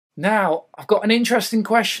Now, I've got an interesting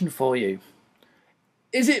question for you.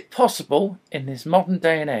 Is it possible in this modern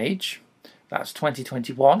day and age, that's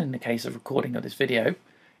 2021 in the case of recording of this video,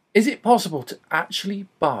 is it possible to actually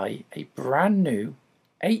buy a brand new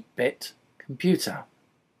 8-bit computer?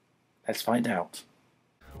 Let's find out.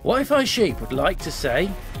 Wi-Fi Sheep would like to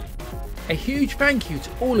say a huge thank you to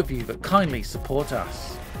all of you that kindly support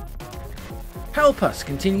us. Help us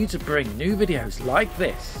continue to bring new videos like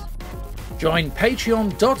this. Join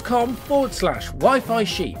patreon.com/Wi-Fi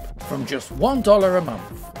Sheep from just $1 a month.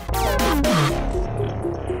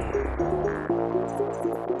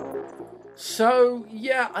 So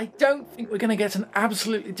yeah, I don't think we're going to get an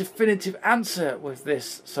absolutely definitive answer with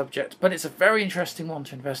this subject, but it's a very interesting one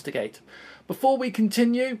to investigate. Before we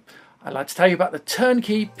continue, I'd like to tell you about the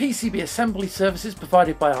turnkey PCB assembly services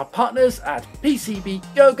provided by our partners at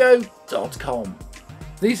PCBgogo.com.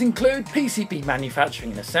 These include PCB manufacturing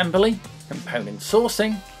and assembly, component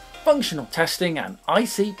sourcing, functional testing and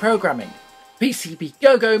IC programming.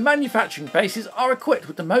 PCBgogo manufacturing bases are equipped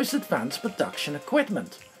with the most advanced production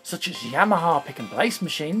equipment, such as Yamaha pick and place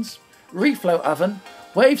machines, reflow oven,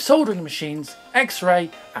 wave soldering machines, X-ray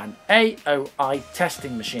and AOI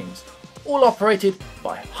testing machines, all operated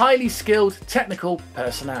by highly skilled technical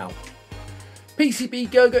personnel.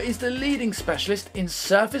 PCBgogo is the leading specialist in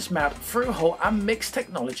surface mount through-hole and mixed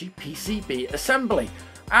technology PCB assembly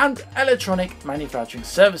and electronic manufacturing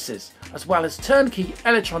services, as well as turnkey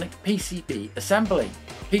electronic PCB assembly.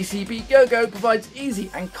 PCBgogo provides easy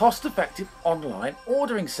and cost-effective online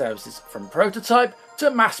ordering services from prototype to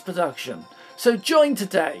mass production. So join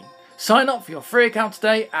today. Sign up for your free account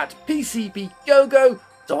today at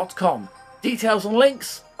PCBgogo.com. Details and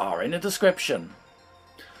links are in the description.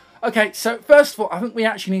 Okay, so first of all, I think we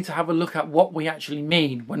actually need to have a look at what we actually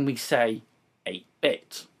mean when we say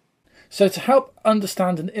 8-bit. So to help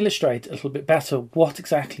understand and illustrate a little bit better what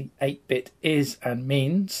exactly 8-bit is and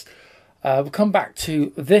means, we'll come back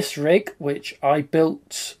to this rig, which I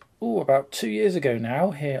built about 2 years ago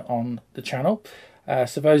now here on the channel.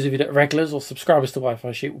 So those of you that are regulars or subscribers to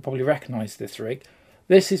Wi-Fi Sheep will probably recognise this rig.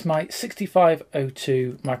 This is my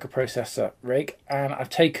 6502 microprocessor rig, and I've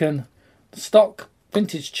taken the stock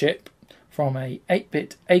vintage chip from a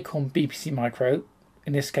 8-bit Acorn BPC Micro.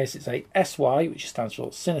 In this case it's a SY, which stands for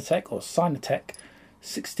Cinetech or Cinetech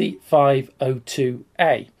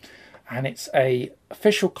 6502A, and it's a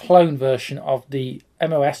official clone version of the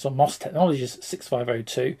MOS or MOS Technologies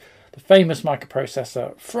 6502, the famous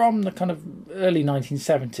microprocessor from the kind of early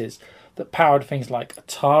 1970s that powered things like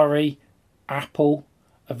Atari, Apple,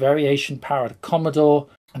 a variation powered Commodore,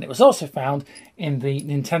 and it was also found in the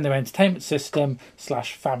Nintendo Entertainment System /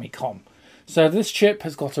 Famicom. So this chip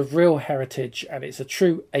has got a real heritage and it's a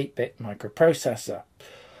true 8-bit microprocessor.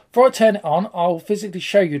 Before I turn it on, I'll physically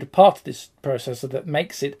show you the part of this processor that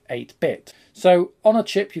makes it 8-bit. So on a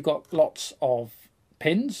chip you've got lots of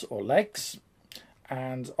pins or legs,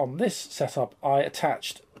 and on this setup I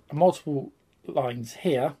attached multiple lines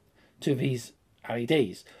here to these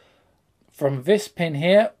LEDs. From this pin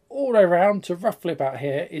here all the way around to roughly about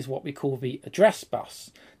here is what we call the address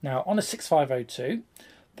bus. Now on a 6502,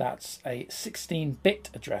 that's a 16-bit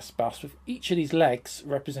address bus with each of these legs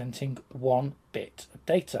representing 1 bit of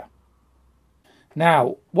data.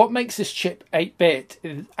 Now, what makes this chip 8-bit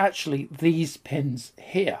is actually these pins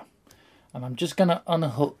here. And I'm just going to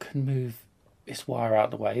unhook and move this wire out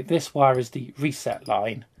of the way. This wire is the reset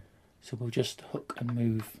line. So we'll just hook and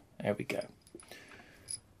move. There we go.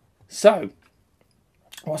 So,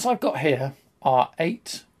 what I've got here are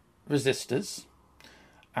 8 resistors.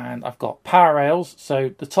 And I've got power rails,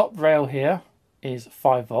 so the top rail here is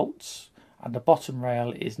 5 volts and the bottom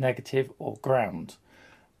rail is negative or ground.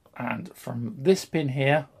 And from this pin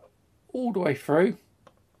here all the way through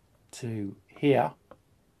to here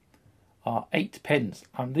are 8 pins,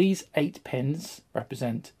 and these 8 pins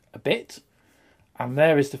represent a bit, and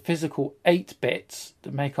there is the physical 8 bits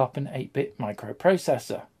that make up an 8-bit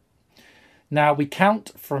microprocessor. Now we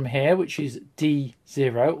count from here, which is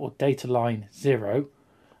D0 or data line 0,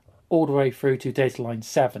 all the way through to data line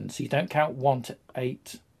 7. So you don't count 1 to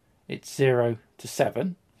 8, it's 0 to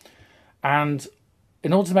 7. And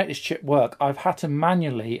in order to make this chip work, I've had to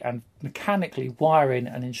manually and mechanically wire in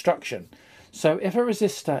an instruction. So if a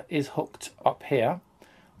resistor is hooked up here,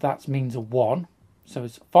 that means a 1. So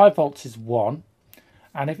it's 5 volts is 1.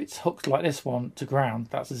 And if it's hooked like this one to ground,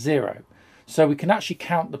 that's a 0. So we can actually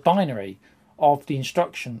count the binary of the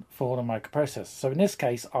instruction for the microprocessor. So in this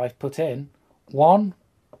case, I've put in 1,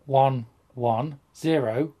 1, 1,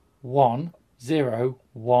 0, 1, 0,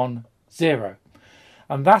 1, 0.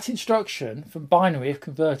 And that instruction from binary, if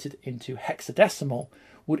converted into hexadecimal,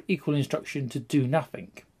 would equal instruction to do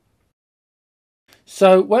nothing.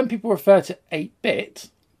 So when people refer to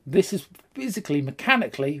 8-bit, this is physically,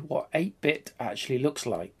 mechanically, what 8-bit actually looks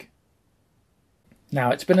like. Now,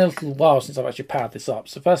 it's been a little while since I've actually powered this up.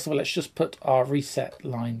 So first of all, let's just put our reset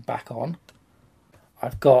line back on.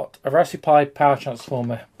 I've got a Raspberry Pi power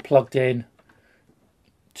transformer plugged in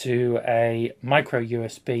to a micro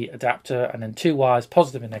USB adapter, and then 2 wires,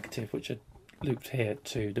 positive and negative, which are looped here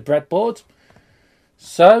to the breadboard.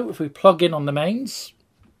 So if we plug in on the mains,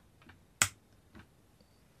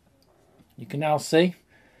 you can now see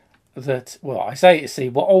that, well, I say see,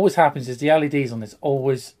 what always happens is the LEDs on this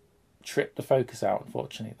always trip the focus out,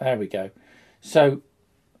 unfortunately. There we go. So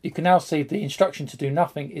you can now see the instruction to do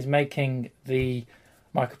nothing is making the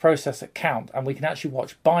microprocessor count, and we can actually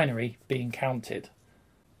watch binary being counted.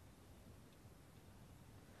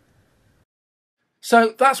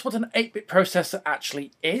 So that's what an 8-bit processor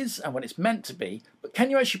actually is and what it's meant to be. But can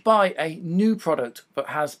you actually buy a new product that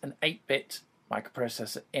has an 8-bit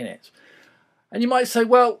microprocessor in it? And you might say,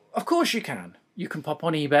 well, of course you can. You can pop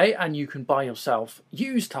on eBay and you can buy yourself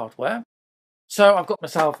used hardware. So I've got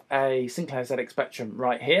myself a Sinclair ZX Spectrum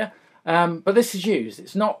right here. But this is used.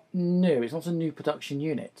 It's not new. It's not a new production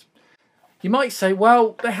unit. You might say,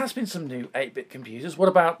 well, there has been some new 8-bit computers. What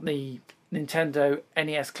about the Nintendo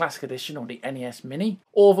NES Classic Edition or the NES Mini,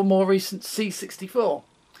 or the more recent C64?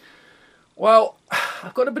 Well,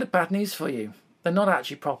 I've got a bit of bad news for you. They're not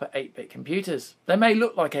actually proper 8-bit computers. They may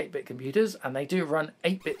look like 8-bit computers, and they do run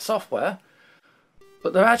 8-bit software,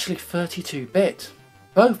 but they're actually 32-bit.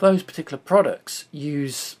 Both those particular products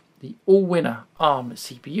use the all-winner ARM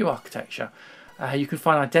CPU architecture. You can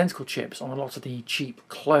find identical chips on a lot of the cheap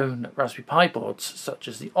clone Raspberry Pi boards, such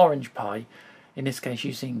as the Orange Pi, in this case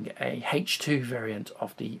using a H2 variant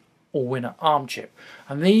of the all-winner ARM chip.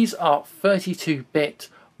 And these are 32-bit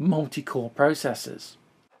multi-core processors.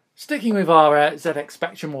 Sticking with our ZX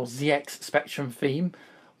Spectrum or ZX Spectrum theme,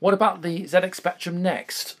 what about the ZX Spectrum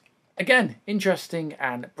Next? Again, interesting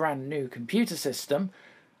and brand new computer system,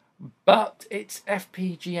 but it's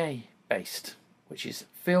FPGA based, which is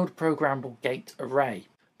Field Programmable Gate Array.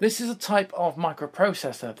 This is a type of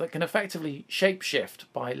microprocessor that can effectively shapeshift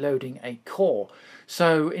by loading a core.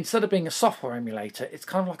 So instead of being a software emulator, it's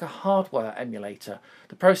kind of like a hardware emulator.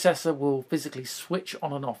 The processor will physically switch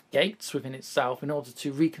on and off gates within itself in order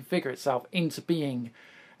to reconfigure itself into being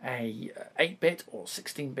a 8-bit or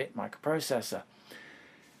 16-bit microprocessor.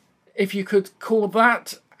 If you could call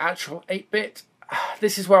that actual 8-bit,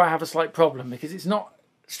 this is where I have a slight problem, because it's not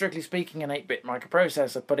strictly speaking an 8-bit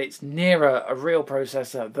microprocessor, but it's nearer a real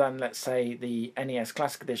processor than, let's say, the NES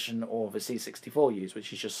Classic Edition or the C64 use,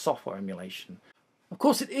 which is just software emulation. Of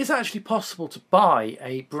course, it is actually possible to buy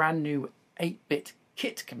a brand new 8-bit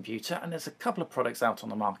kit computer, and there's a couple of products out on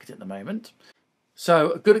the market at the moment.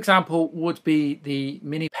 So a good example would be the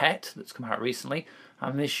Mini PET that's come out recently,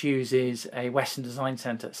 and this uses a Western Design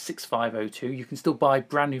Center 6502. You can still buy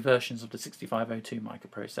brand new versions of the 6502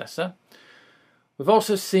 microprocessor. We've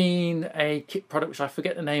also seen a kit product, which I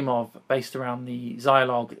forget the name of, based around the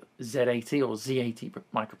Zilog Z80 or Z80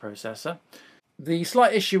 microprocessor. The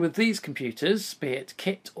slight issue with these computers, be it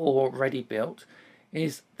kit or ready built,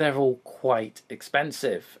 is they're all quite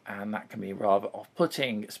expensive, and that can be rather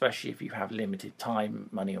off-putting, especially if you have limited time,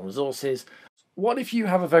 money or resources. What if you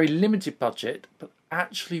have a very limited budget but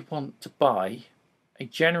actually want to buy a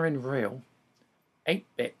genuine real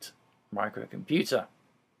 8-bit microcomputer?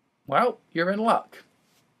 Well, you're in luck,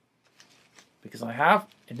 because I have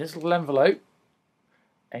in this little envelope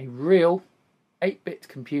a real 8-bit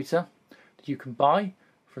computer that you can buy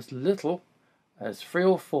for as little as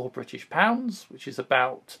 £3 or £4 British pounds, which is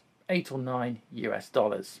about $8 or $9 US.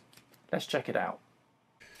 Let's check it out.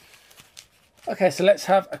 Okay, so let's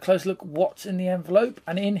have a close look what's in the envelope,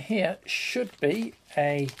 and in here should be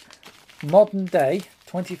a modern day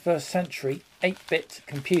 21st century 8-bit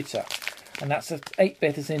computer. And that's a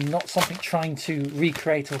 8-bit as in not something trying to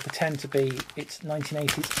recreate or pretend to be its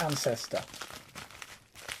 1980s ancestor.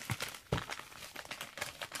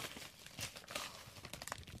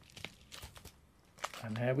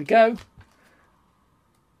 And there we go. And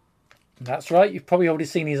that's right, you've probably already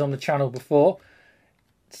seen these on the channel before.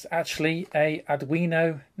 It's actually a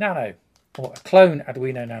Arduino Nano, or a clone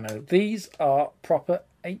Arduino Nano. These are proper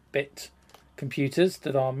 8-bit computers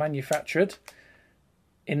that are manufactured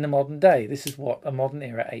in the modern day. This is what a modern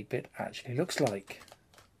era 8-bit actually looks like.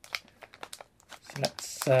 So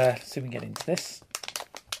let's see if we can get into this.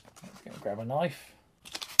 Let's go grab a knife.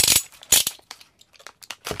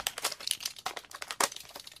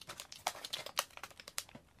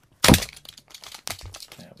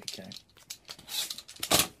 There we go.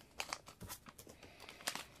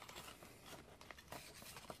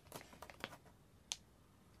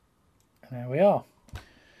 There we are.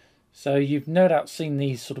 So you've no doubt seen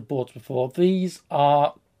these sort of boards before. These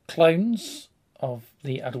are clones of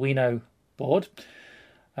the Arduino board.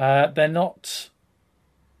 They're not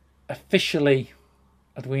officially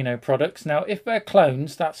Arduino products. Now, if they're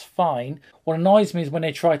clones, that's fine. What annoys me is when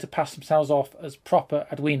they try to pass themselves off as proper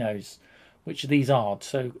Arduinos, which these aren't.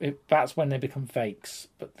 So that's when they become fakes.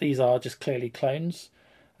 But these are just clearly clones.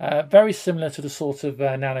 Very similar to the sort of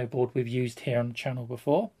nano board we've used here on the channel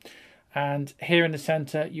before. And here in the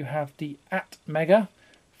center you have the Atmega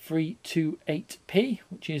 328P,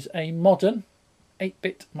 which is a modern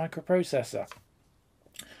 8-bit microprocessor.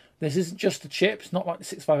 This isn't just a chip, it's not like the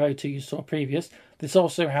 6502 you saw previous. This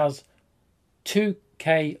also has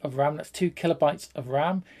 2K of RAM, that's 2 kilobytes of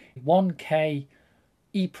RAM, 1K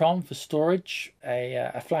EEPROM for storage,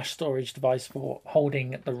 a flash storage device for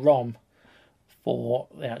holding the ROM for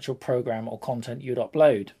the actual program or content you'd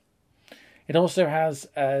upload. It also has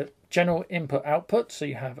a general input output, so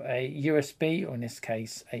you have a USB, or in this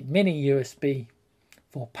case a mini USB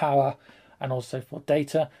for power and also for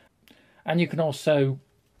data. And you can also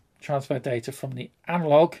transfer data from the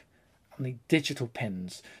analog and the digital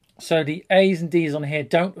pins. So the A's and D's on here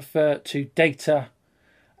don't refer to data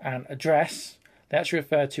and address. They actually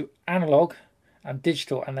refer to analog and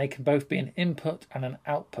digital, and they can both be an input and an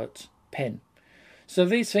output pin. So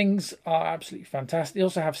these things are absolutely fantastic. They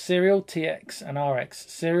also have serial, TX and RX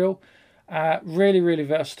serial. Really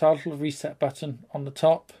versatile. Little reset button on the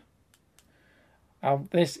top.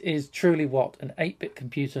 This is truly what an 8-bit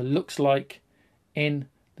computer looks like in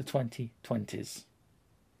the 2020s.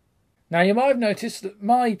 Now you might have noticed that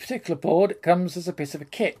my particular board comes as a bit of a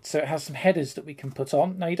kit, so it has some headers that we can put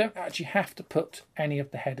on. Now you don't actually have to put any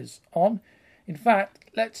of the headers on. In fact,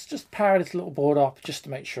 let's just power this little board up just to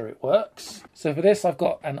make sure it works. So for this I've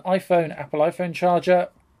got an Apple iPhone charger,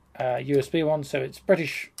 USB one, so it's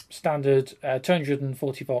British standard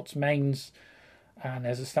 240 volts mains, and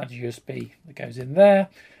there's a standard USB that goes in there,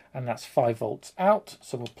 and that's 5 volts out,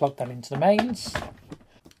 so we'll plug that into the mains.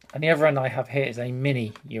 And the other end I have here is a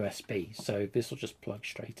mini USB, so this will just plug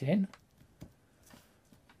straight in.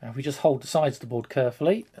 Now if we just hold the sides of the board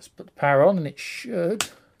carefully, let's put the power on, and it should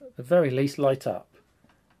at the very least light up.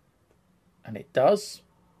 And it does.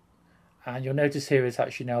 And you'll notice here it's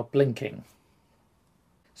actually now blinking.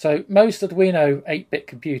 So most Arduino 8-bit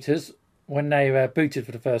computers, when they're booted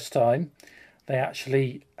for the first time, they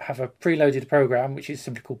actually have a preloaded program which is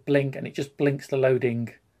simply called blink, and it just blinks the loading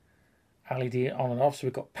LED on and off. So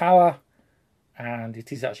we've got power, and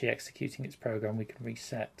it is actually executing its program. We can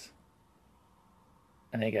reset,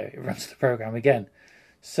 and there you go, it runs the program again.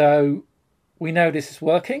 So we know this is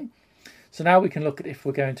working. So now we can look at if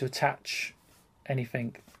we're going to attach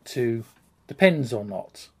anything to the pins or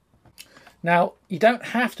not. Now you don't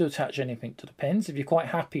have to attach anything to the pins if you're quite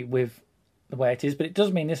happy with the way it is, but it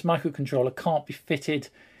does mean this microcontroller can't be fitted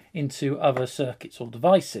into other circuits or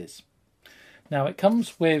devices. Now it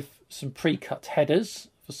comes with some pre-cut headers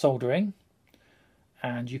for soldering,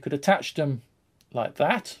 and you could attach them like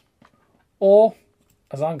that, or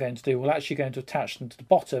as I'm going to do, we're actually going to attach them to the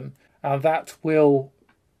bottom, and that will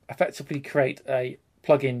effectively create a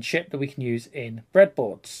plug-in chip that we can use in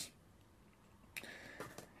breadboards.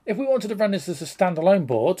 If we wanted to run this as a standalone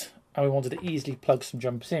board and we wanted to easily plug some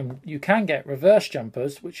jumpers in, you can get reverse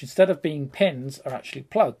jumpers, which instead of being pins are actually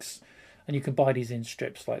plugs. And you can buy these in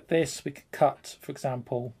strips like this. We could cut, for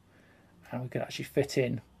example, and we could actually fit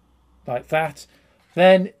in like that.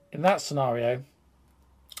 Then in that scenario,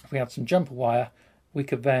 if we had some jumper wire, we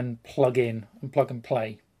could then plug in and plug and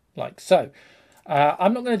play like so.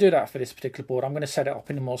 I'm not going to do that for this particular board. I'm going to set it up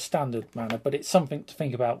in a more standard manner, but it's something to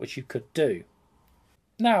think about which you could do.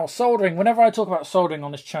 Now, soldering. Whenever I talk about soldering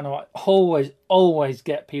on this channel, I always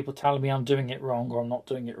get people telling me I'm doing it wrong, or I'm not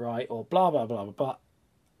doing it right, or blah, blah, blah, blah, blah,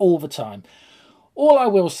 all the time. All I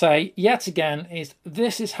will say, yet again, is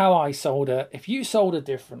this is how I solder. If you solder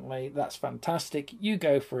differently, that's fantastic. You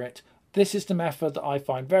go for it. This is the method that I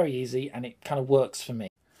find very easy, and it kind of works for me.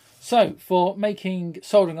 So, for making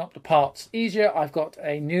soldering up the parts easier, I've got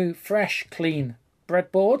a new, fresh, clean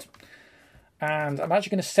breadboard. And I'm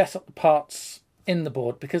actually going to set up the parts in the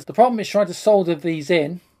board, because the problem is trying to solder these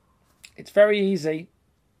in. It's very easy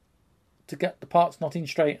to get the parts not in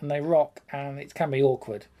straight, and they rock, and it can be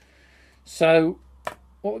awkward. So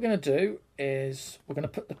what we're going to do is we're going to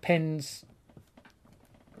put the pins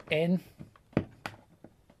in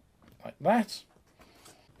like that.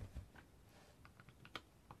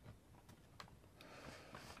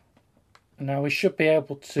 And now we should be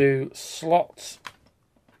able to slot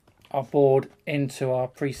our board into our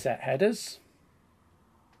preset headers.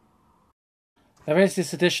 There is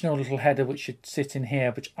this additional little header which should sit in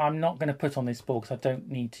here, which I'm not going to put on this board because I don't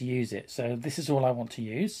need to use it. So this is all I want to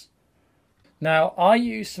use. Now I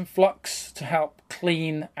use some flux to help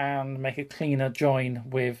clean and make a cleaner join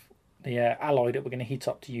with the alloy that we're going to heat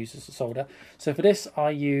up to use as a solder. So for this I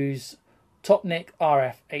use Topnick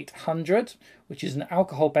RF800, which is an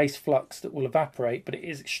alcohol-based flux that will evaporate, but it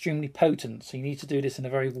is extremely potent. So you need to do this in a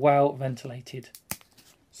very well ventilated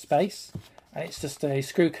space. And it's just a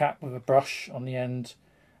screw cap with a brush on the end,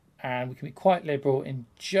 and we can be quite liberal in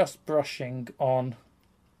just brushing on,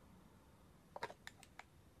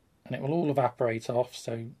 and it will all evaporate off,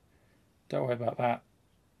 so don't worry about that.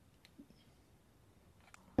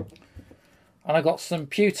 And I got some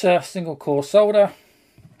pewter single core solder,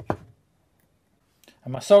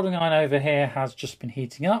 and my soldering iron over here has just been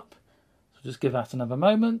heating up, so just give that another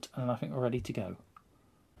moment and I think we're ready to go.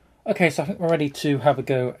 Okay, so I think we're ready to have a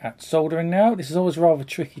go at soldering now. This is always rather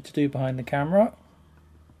tricky to do behind the camera.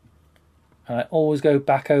 And I always go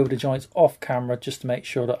back over the joints off camera just to make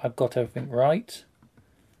sure that I've got everything right.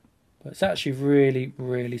 But it's actually really,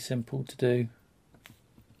 really simple to do.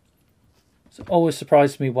 It's always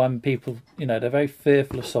surprised me when people, you know, they're very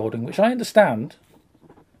fearful of soldering, which I understand.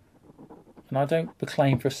 And I don't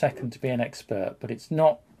proclaim for a second to be an expert, but it's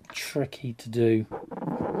not tricky to do.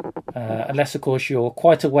 Unless, of course, you're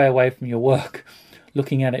quite a way away from your work,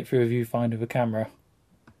 looking at it through a viewfinder of a camera,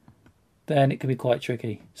 then it can be quite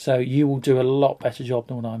tricky. So you will do a lot better job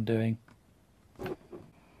than what I'm doing.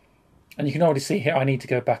 And you can already see here I need to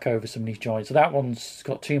go back over some of these joints. So that one's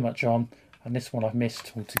got too much on, and this one I've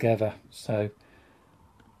missed altogether. So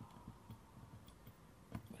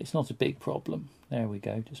it's not a big problem. There we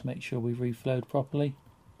go. Just make sure we've reflowed properly.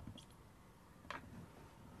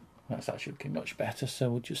 That's actually looking much better, so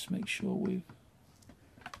we'll just make sure we've...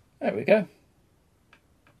 There we go.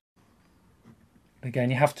 Again,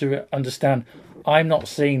 you have to understand, I'm not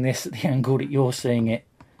seeing this at the angle that you're seeing it.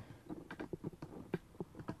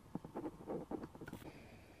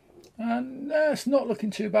 And it's not looking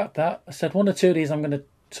too bad, that. I said one or two of these I'm going to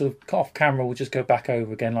sort of cut off camera, we'll just go back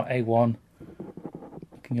over again, like A1.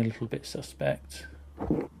 Looking a little bit suspect.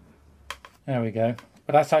 There we go.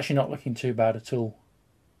 But that's actually not looking too bad at all.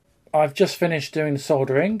 I've just finished doing the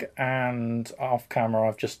soldering, and off camera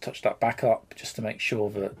I've just touched that back up just to make sure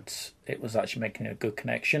that it was actually making a good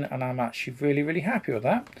connection, and I'm actually really, really happy with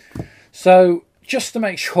that. So just to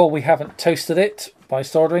make sure we haven't toasted it by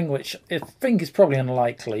soldering, which I think is probably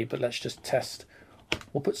unlikely, but let's just test.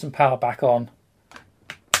 We'll put some power back on.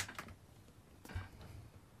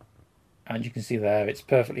 And you can see there it's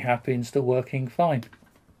perfectly happy and still working fine.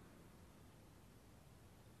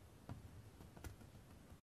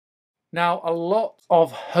 Now, a lot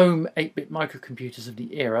of home 8-bit microcomputers of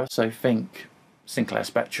the era, so think Sinclair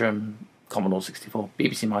Spectrum, Commodore 64,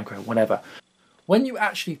 BBC Micro, whatever, when you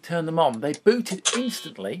actually turn them on, they booted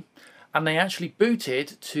instantly, and they actually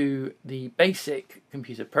booted to the basic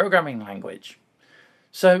computer programming language.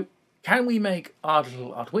 So, can we make our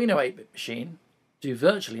little Arduino 8-bit machine do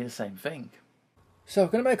virtually the same thing? So if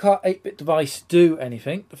we're going to make our 8-bit device do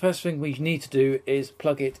anything, the first thing we need to do is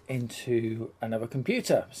plug it into another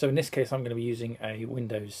computer. So in this case, I'm going to be using a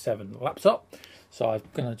Windows 7 laptop. So I'm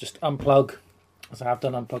going to just unplug, as I have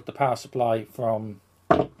done, unplug the power supply from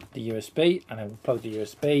the USB, and then we'll plug the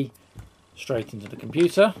USB straight into the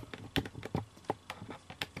computer.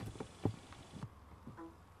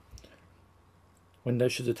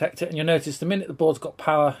 Windows should detect it, and you'll notice the minute the board's got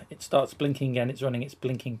power, it starts blinking again. It's running its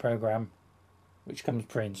blinking program, which comes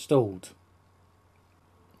pre-installed.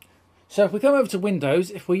 So if we come over to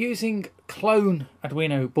Windows, if we're using clone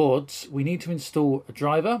Arduino boards, we need to install a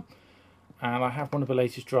driver. And I have one of the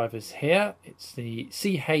latest drivers here. It's the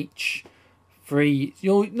CH3,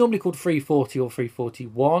 normally called 340 or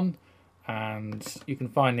 341. And you can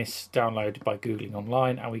find this downloaded by Googling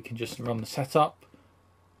online, and we can just run the setup.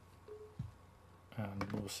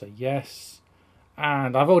 And we'll say yes.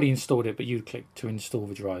 And I've already installed it, but you click to install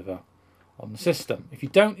the driver on the system. If you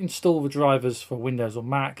don't install the drivers for Windows or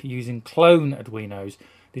Mac using clone Arduinos,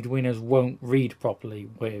 the Arduinos won't read properly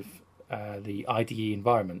with the IDE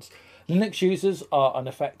environments. Linux users are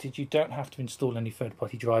unaffected. You don't have to install any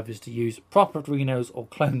third-party drivers to use proper Arduinos or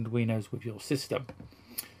cloned Arduinos with your system.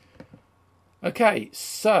 Okay,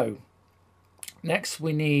 so next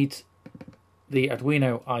we need the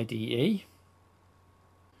Arduino IDE.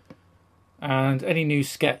 And any new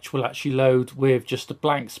sketch will actually load with just a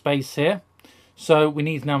blank space here. So we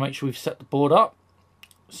need to now make sure we've set the board up.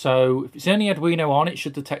 So if it's any Arduino on, it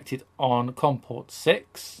should detect it on COM port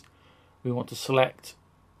 6. We want to select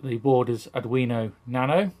the board as Arduino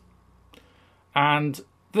Nano. And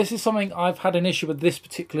this is something I've had an issue with this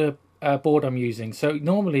particular board I'm using. So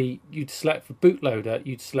normally you'd select for bootloader,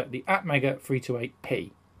 you'd select the Atmega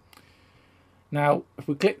 328P. Now, if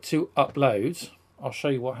we click to upload, I'll show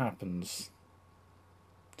you what happens.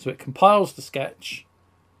 So it compiles the sketch.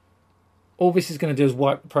 All this is going to do is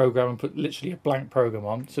wipe the program and put literally a blank program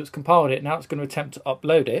on. So it's compiled it. Now it's going to attempt to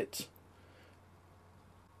upload it.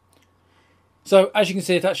 So as you can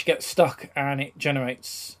see, it actually gets stuck and it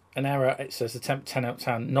generates an error. It says attempt 10 out of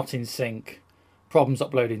 10, not in sync, problems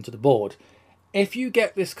uploading to the board. If you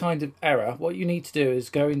get this kind of error, what you need to do is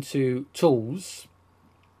go into Tools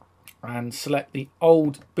and select the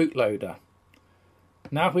old bootloader.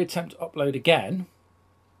 Now if we attempt to upload again,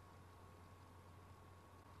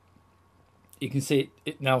 you can see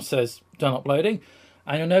it now says done uploading,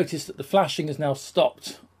 and you'll notice that the flashing has now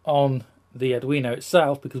stopped on the Arduino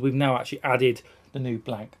itself because we've now actually added the new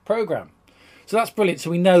blank program. So that's brilliant. So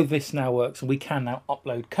we know this now works and we can now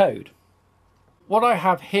upload code. What I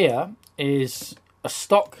have here is a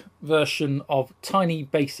stock version of Tiny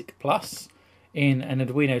Basic Plus in an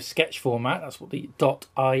Arduino sketch format. That's what the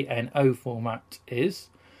 .ino format is.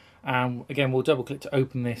 And again, we'll double click to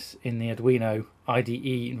open this in the Arduino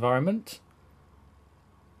IDE environment.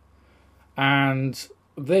 And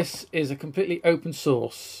this is a completely open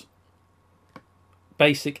source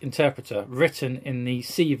basic interpreter written in the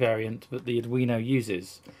C variant that the Arduino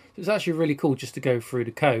uses. So it's actually really cool just to go through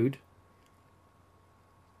the code.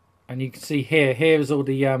 And you can see here's all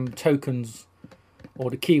the tokens or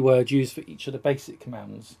the keywords used for each of the basic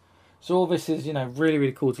commands. So all this is, really,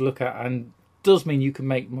 really cool to look at, and does mean you can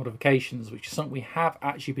make modifications, which is something we have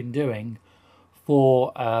actually been doing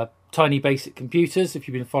for Tiny Basic Computers, if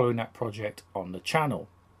you've been following that project on the channel.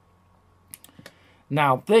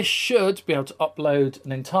 Now, this should be able to upload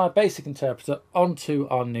an entire basic interpreter onto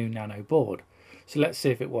our new Nano board. So let's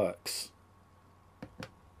see if it works.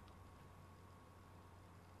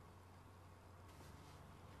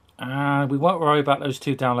 And we won't worry about those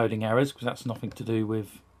two downloading errors because that's nothing to do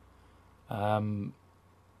with the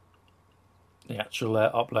actual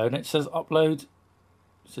upload. And it says upload.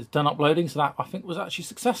 It says done uploading, so that I think was actually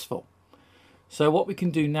successful. So what we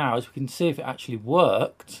can do now is we can see if it actually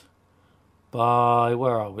worked by,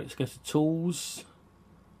 where are we? Let's go to Tools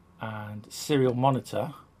and Serial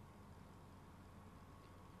Monitor.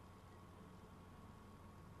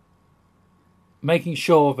 Making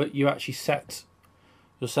sure that you actually set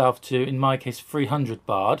yourself to, in my case, 300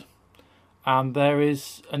 baud, and there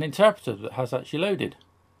is an interpreter that has actually loaded.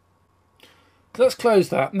 So let's close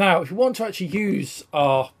that. Now, if you want to actually use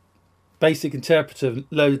our basic interpreter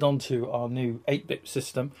loaded onto our new 8-bit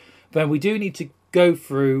system, then we do need to go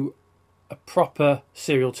through a proper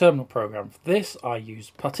serial terminal program. For this, I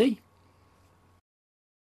use Putty,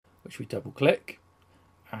 which we double click,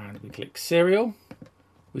 and we click Serial.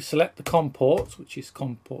 We select the COM port, which is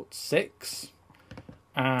COM port 6,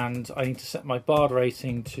 and I need to set my baud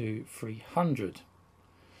rating to 300.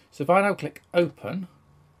 So if I now click Open,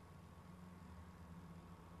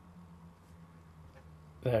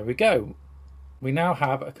 there we go. We now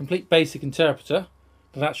have a complete basic interpreter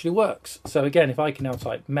that actually works. So again, if I can now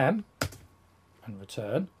type mem and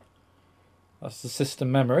return, that's the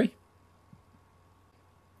system memory.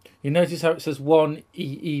 You notice how it says 1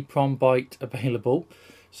 EEPROM byte available.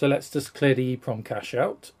 So let's just clear the EEPROM cache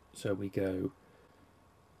out. So we go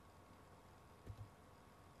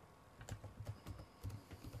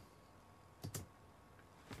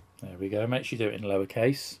there we go. Make sure you do it in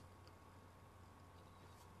lowercase.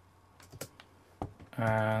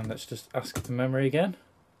 And let's just ask for memory again.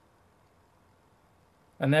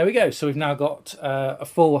 And there we go. So we've now got a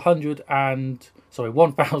full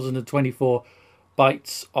 1024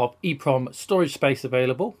 bytes of EEPROM storage space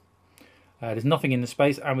available. There's nothing in the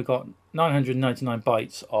space, and we've got 999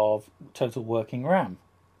 bytes of total working RAM.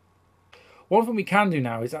 One thing we can do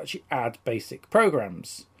now is actually add basic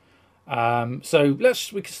programs. So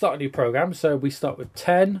we can start a new program. So we start with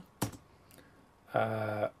 10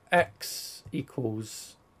 x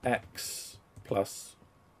equals x plus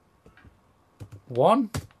 1,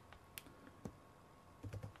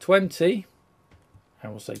 20,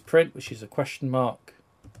 and we'll say print, which is a question mark,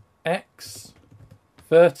 x,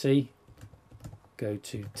 30, go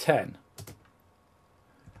to 10.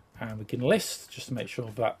 And we can list just to make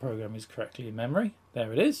sure that program is correctly in memory.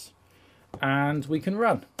 There it is. And we can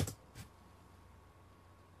run.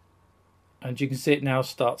 And you can see it now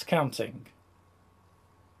starts counting.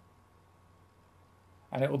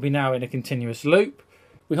 And it will be now in a continuous loop.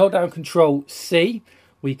 We hold down Control C,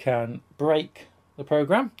 we can break the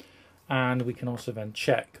program, and we can also then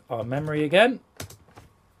check our memory again.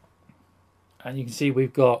 And you can see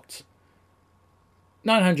we've got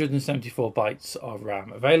 974 bytes of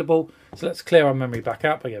RAM available. So let's clear our memory back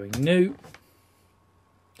out by going new.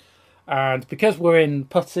 And because we're in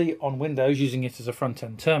PuTTY on Windows, using it as a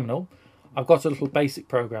front-end terminal, I've got a little basic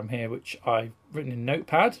program here which I've written in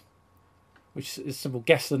Notepad, which is a simple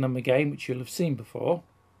guess the number game, which you'll have seen before.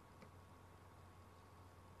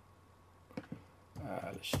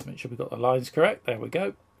 Let's just make sure we've got the lines correct. There we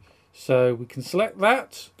go. So we can select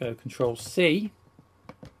that, go Control C,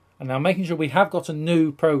 and now making sure we have got a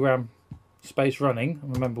new program space running.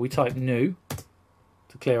 And remember, we type new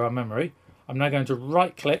to clear our memory. I'm now going to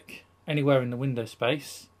right click anywhere in the window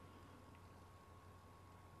space,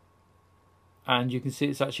 and you can see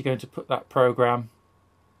it's actually going to put that program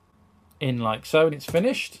in like so, and it's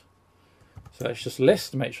finished. So let's just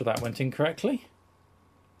list to make sure that went in correctly.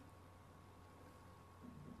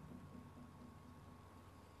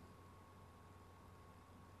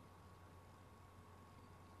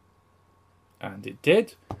 And it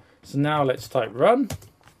did. So now let's type run.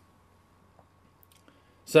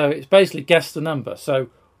 So it's basically guess the number.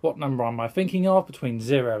 So what number am I thinking of? Between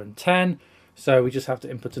 0 and 10. So we just have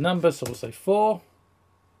to input a number. So we'll say 4.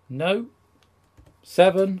 No.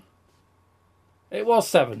 7. It was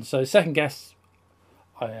 7. So second guess,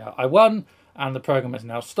 I won. And the program has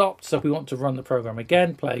now stopped. So if we want to run the program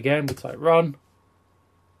again, play again, we type run.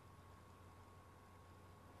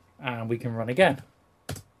 And we can run again.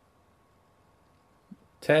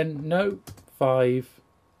 10, no. 5,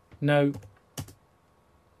 no.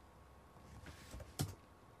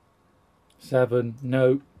 7,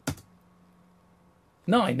 no.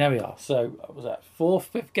 9, there we are. So, what was that?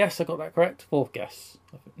 Fifth guess, I got that correct? Fourth guess.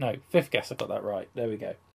 No, fifth guess, I got that right. There we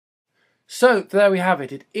go. So, there we have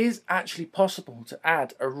it. It is actually possible to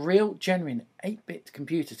add a real, genuine 8-bit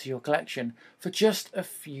computer to your collection for just a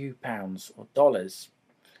few pounds or dollars.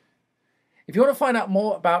 If you want to find out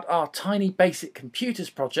more about our Tiny Basic Computers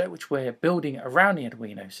project, which we're building around the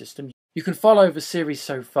Arduino system, you can follow the series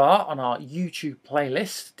so far on our YouTube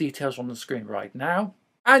playlist, details on the screen right now.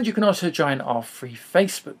 And you can also join our free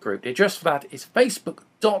Facebook group. The address for that is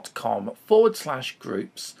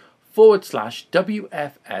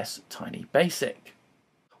facebook.com/groups/WFS Tiny Basic.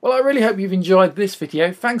 Well, I really hope you've enjoyed this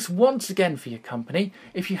video. Thanks once again for your company.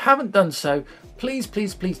 If you haven't done so, please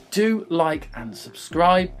do like and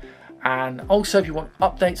subscribe. And also, if you want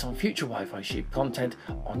updates on future Wi-Fi Sheep content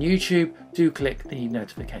on YouTube, do click the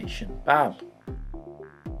notification bell.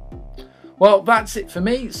 Well, that's it for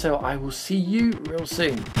me, so I will see you real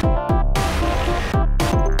soon.